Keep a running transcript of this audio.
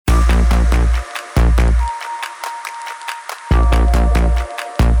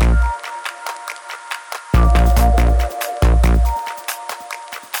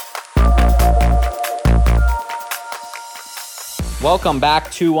Welcome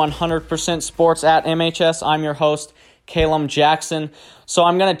back to 100% Sports at MHS. I'm your host, Calum Jackson. So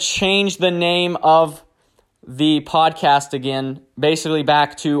I'm going to change the name of the podcast again, basically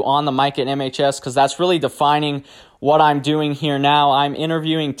back to On the Mic at MHS, because that's really defining what I'm doing here now. I'm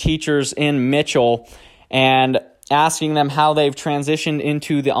interviewing teachers in Mitchell and asking them how they've transitioned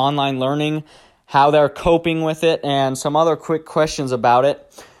into the online learning, how they're coping with it, and some other quick questions about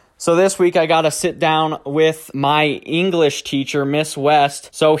it. So this week I got to sit down with my English teacher, Miss West.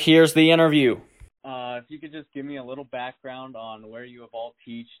 So here's the interview. If you could just give me a little background on where you have all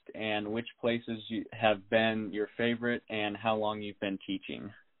taught and which places you have been your favorite and how long you've been teaching.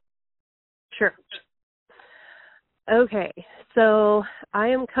 Sure. Okay, so I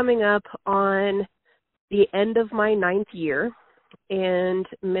am coming up on the end of my 9th year, and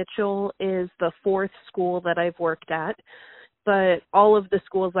Mitchell is the 4th school that I've worked at, but all of the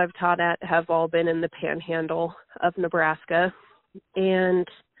schools I've taught at have all been in the panhandle of Nebraska, and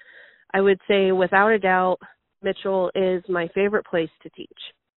I would say without a doubt, Mitchell is my favorite place to teach,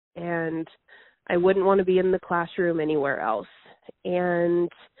 and I wouldn't want to be in the classroom anywhere else. And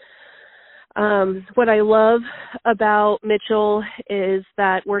what I love about Mitchell is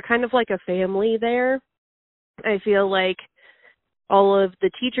that we're kind of like a family there. I feel like all of the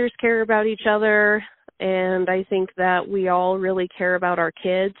teachers care about each other, and I think that we all really care about our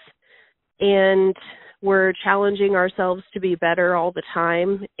kids, and we're challenging ourselves to be better all the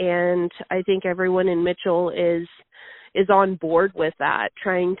time, and I think everyone in Mitchell is on board with that,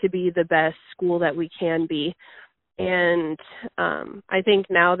 trying to be the best school that we can be. And I think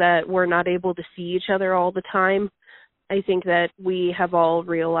now that we're not able to see each other all the time, I think that we have all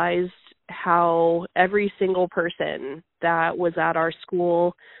realized how every single person that was at our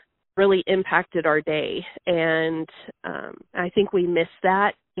school really impacted our day. And I think we miss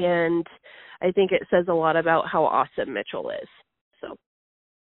that, and I think it says a lot about how awesome Mitchell is.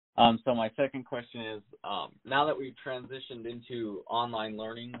 So my second question is, now that we've transitioned into online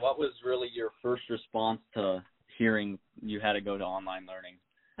learning, what was really your first response to hearing you had to go to online learning?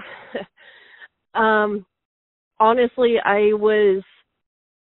 Honestly, I was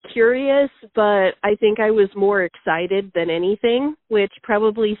curious, but I think I was more excited than anything, which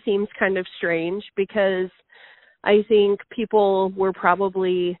probably seems kind of strange because I think people were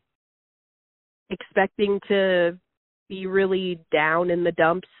probably expecting to be really down in the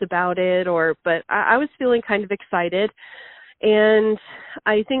dumps about it, but I was feeling kind of excited. And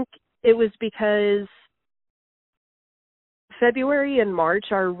I think it was because February and March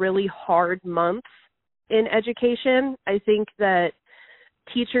are really hard months in education. I think that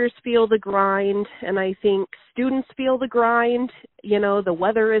teachers feel the grind, and I think students feel the grind. You know, the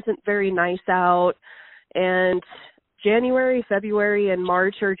weather isn't very nice out, and January, February, and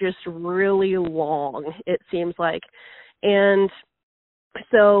March are just really long, it seems like. And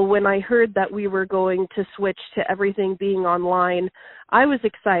so when I heard that we were going to switch to everything being online, I was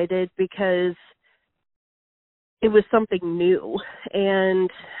excited because it was something new, and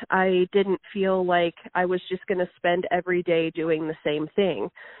I didn't feel like I was just going to spend every day doing the same thing.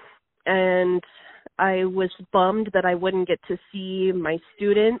 And I was bummed that I wouldn't get to see my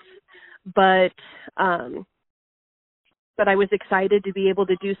students, but I was excited to be able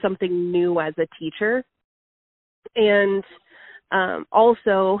to do something new as a teacher. And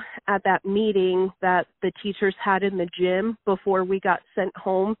also at that meeting that the teachers had in the gym before we got sent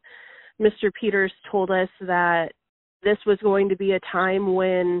home, Mr. Peters told us that this was going to be a time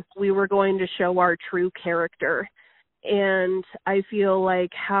when we were going to show our true character. And I feel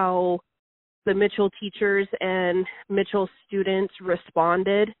like how the Mitchell teachers and Mitchell students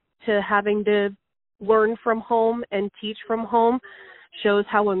responded to having to learn from home and teach from home shows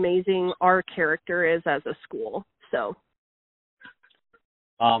how amazing our character is as a school. So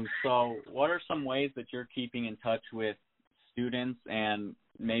what are some ways that you're keeping in touch with students and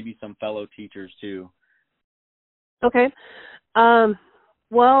maybe some fellow teachers too? Okay.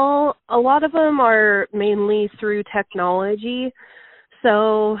 Well, a lot of them are mainly through technology.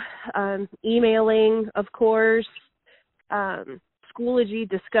 So emailing, of course, Schoology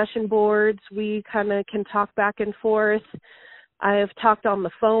discussion boards, we kind of can talk back and forth. I've talked on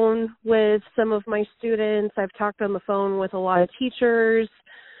the phone with some of my students. I've talked on the phone with a lot of teachers.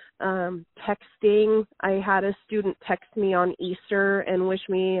 Texting. I had a student text me on Easter and wish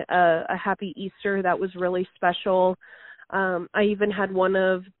me a happy Easter. That was really special. I even had one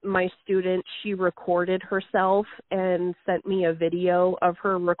of my students, she recorded herself and sent me a video of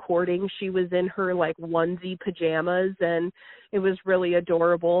her recording. She was in her like onesie pajamas, and it was really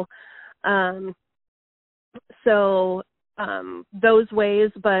adorable. Those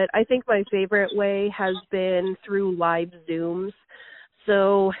ways, but I think my favorite way has been through live Zooms.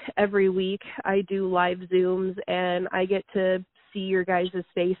 So every week I do live Zooms, and I get to see your guys'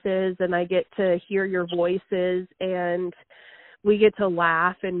 faces, and I get to hear your voices, and we get to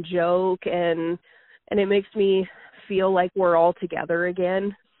laugh and joke, and it makes me feel like we're all together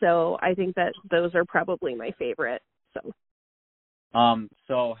again. So I think that those are probably my favorite. So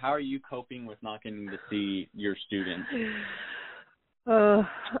how are you coping with not getting to see your students?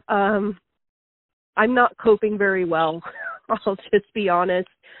 I'm not coping very well. I'll just be honest.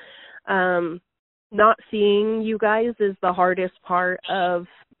 Not seeing you guys is the hardest part of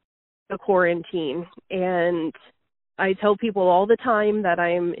the quarantine. And I tell people all the time that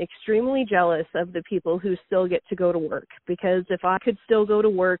I'm extremely jealous of the people who still get to go to work, because if I could still go to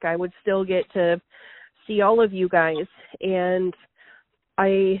work, I would still get to see all of you guys. And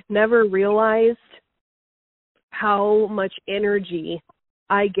I never realized how much energy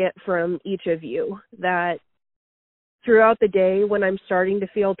I get from each of you, that throughout the day when I'm starting to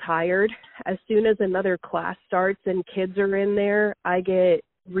feel tired, as soon as another class starts and kids are in there, I get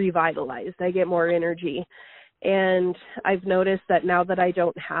revitalized. I get more energy. And I've noticed that now that I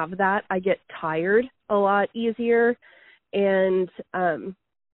don't have that, I get tired a lot easier. And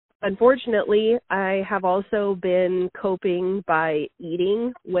unfortunately, I have also been coping by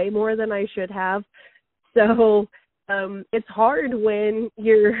eating way more than I should have. So it's hard when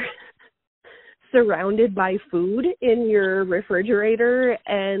you're surrounded by food in your refrigerator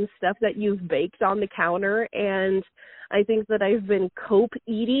and stuff that you've baked on the counter. And I think that I've been cope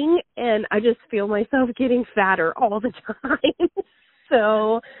eating, and I just feel myself getting fatter all the time.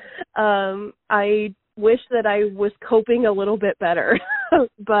 So I wish that I was coping a little bit better.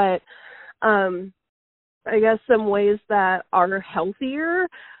 But I guess some ways that are healthier,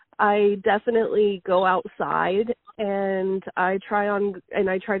 I definitely go outside, and I try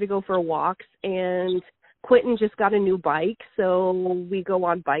to go for walks. And Quentin just got a new bike, so we go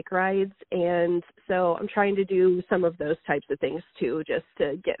on bike rides, and so I'm trying to do some of those types of things too, just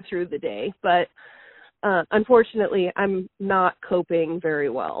to get through the day. But unfortunately, I'm not coping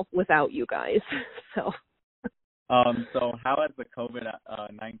very well without you guys. So how has the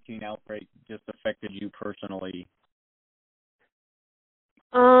COVID-19 outbreak just affected you personally?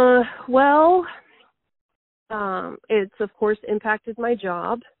 It's of course impacted my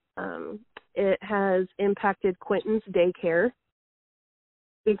job. It has impacted Quentin's daycare,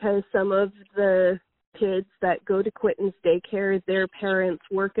 because some of the kids that go to Quentin's daycare, their parents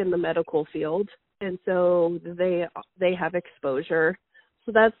work in the medical field, and so they have exposure.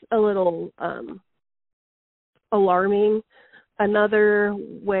 So that's a little alarming. Another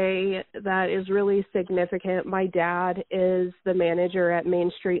way that is really significant, my dad is the manager at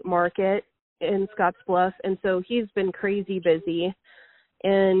Main Street Market in Scottsbluff, and so he's been crazy busy,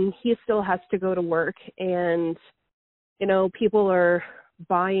 and he still has to go to work. And, you know, people are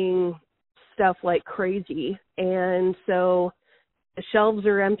buying stuff like crazy, and so the shelves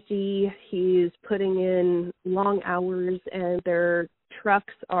are empty. He's putting in long hours, and their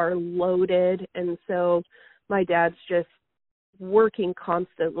trucks are loaded, and so my dad's just working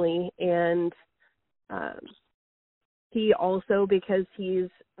constantly. And he also, because he's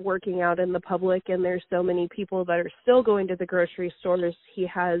working out in the public and there's so many people that are still going to the grocery stores, he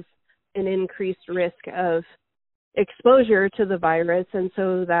has an increased risk of exposure to the virus. And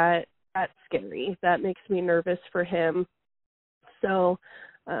so that's scary. That makes me nervous for him. So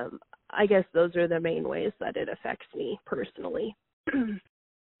I guess those are the main ways that it affects me personally.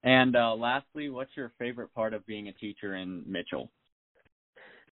 And lastly, what's your favorite part of being a teacher in Mitchell?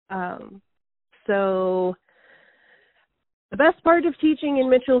 So the best part of teaching in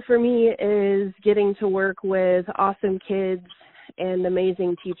Mitchell for me is getting to work with awesome kids and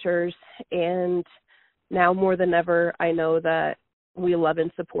amazing teachers. And now more than ever, I know that we love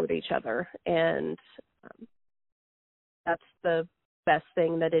and support each other. And that's the best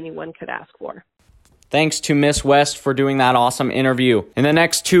thing that anyone could ask for. Thanks to Miss West for doing that awesome interview. In the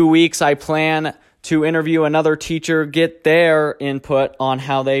next 2 weeks, I plan to interview another teacher, get their input on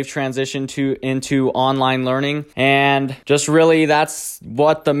how they've transitioned into online learning. And just really, that's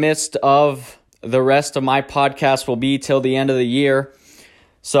what the midst of the rest of my podcast will be till the end of the year.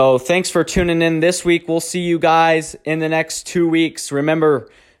 So thanks for tuning in this week. We'll see you guys in the next 2 weeks. Remember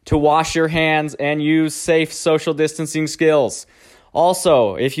to wash your hands and use safe social distancing skills.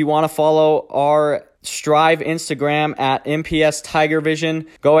 Also, if you want to follow our Strive Instagram at MPS Tiger Vision,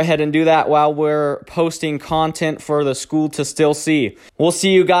 go ahead and do that while we're posting content for the school to still see. We'll see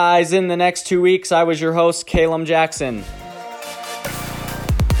you guys in the next 2 weeks. I was your host, Calum Jackson.